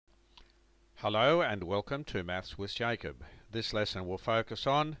Hello and welcome to Maths with Jacob. This lesson will focus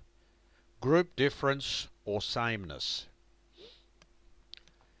on group difference or sameness.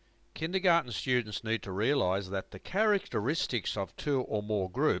 Kindergarten students need to realise that the characteristics of two or more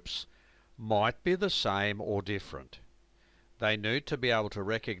groups might be the same or different. They need to be able to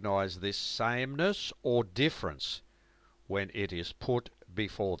recognise this sameness or difference when it is put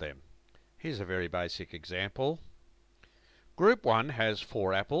before them. Here's a very basic example. Group 1 has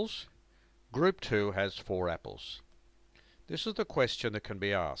 4 apples. Group 2 has 4 apples. This is the question that can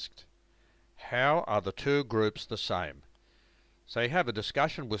be asked. How are the two groups the same? So you have a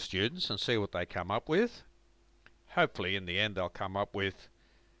discussion with students and see what they come up with. Hopefully in the end they'll come up with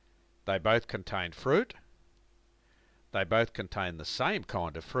they both contain fruit, they both contain the same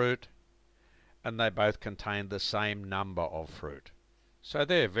kind of fruit, and they both contain the same number of fruit. So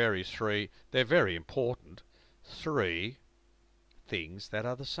they're very important, 3 things that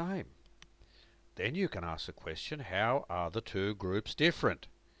are the same. Then you can ask the question, how are the two groups different?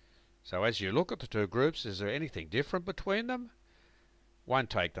 So as you look at the two groups, is there anything different between them? Won't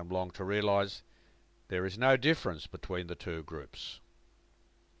take them long to realise there is no difference between the two groups.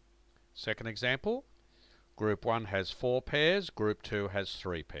 Second example, Group 1 has 4 pairs, Group 2 has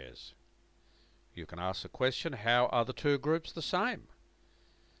 3 pairs. You can ask the question, how are the two groups the same?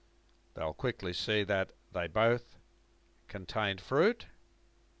 They'll quickly see that they both contain fruit.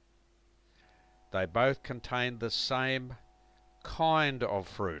 They both contain the same kind of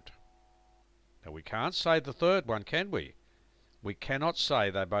fruit. Now we can't say the third one, can we? We cannot say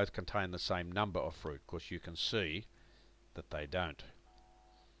they both contain the same number of fruit, because you can see that they don't.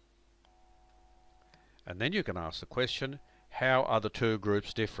 And then you can ask the question, how are the two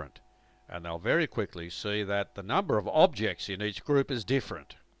groups different? And they'll very quickly see that the number of objects in each group is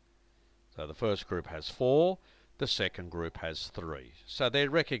different. So the first group has 4, the second group has 3. So they're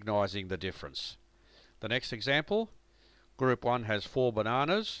recognising the difference. The next example, Group 1 has 4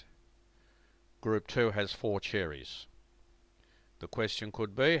 bananas, Group 2 has 4 cherries. The question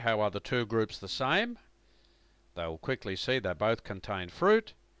could be, how are the two groups the same? They will quickly see they both contain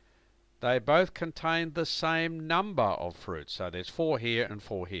fruit. They both contain the same number of fruit. So there's 4 here and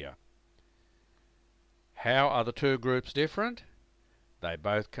 4 here. How are the two groups different? They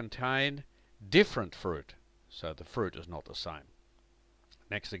both contain different fruit. So the fruit is not the same.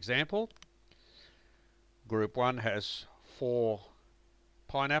 Next example. Group 1 has 4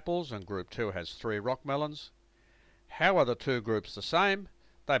 pineapples and Group 2 has 3 rock melons. How are the two groups the same?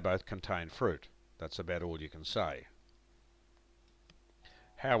 They both contain fruit. That's about all you can say.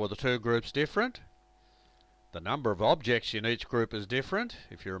 How are the two groups different? The number of objects in each group is different,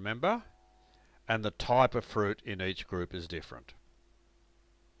 if you remember, and the type of fruit in each group is different.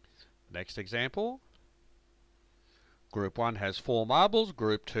 Next example. Group 1 has 4 marbles,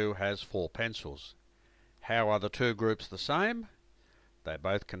 Group 2 has 4 pencils. How are the two groups the same? They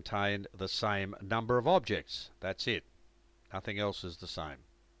both contain the same number of objects. That's it. Nothing else is the same.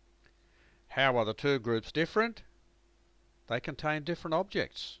 How are the two groups different? They contain different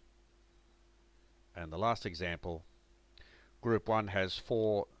objects. And the last example, Group 1 has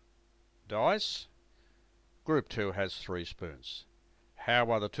 4 dice, Group 2 has 3 spoons.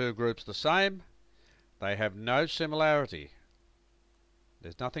 How are the two groups the same? They have no similarity.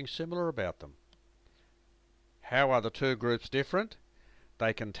 There's nothing similar about them. How are the two groups different?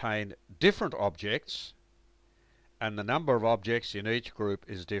 They contain different objects, and the number of objects in each group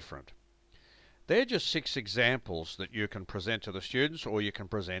is different. They're just 6 examples that you can present to the students, or you can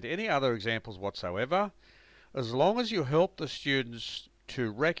present any other examples whatsoever, as long as you help the students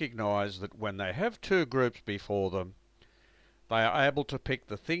to recognise that when they have two groups before them, they are able to pick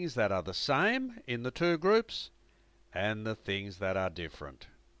the things that are the same in the two groups and the things that are different.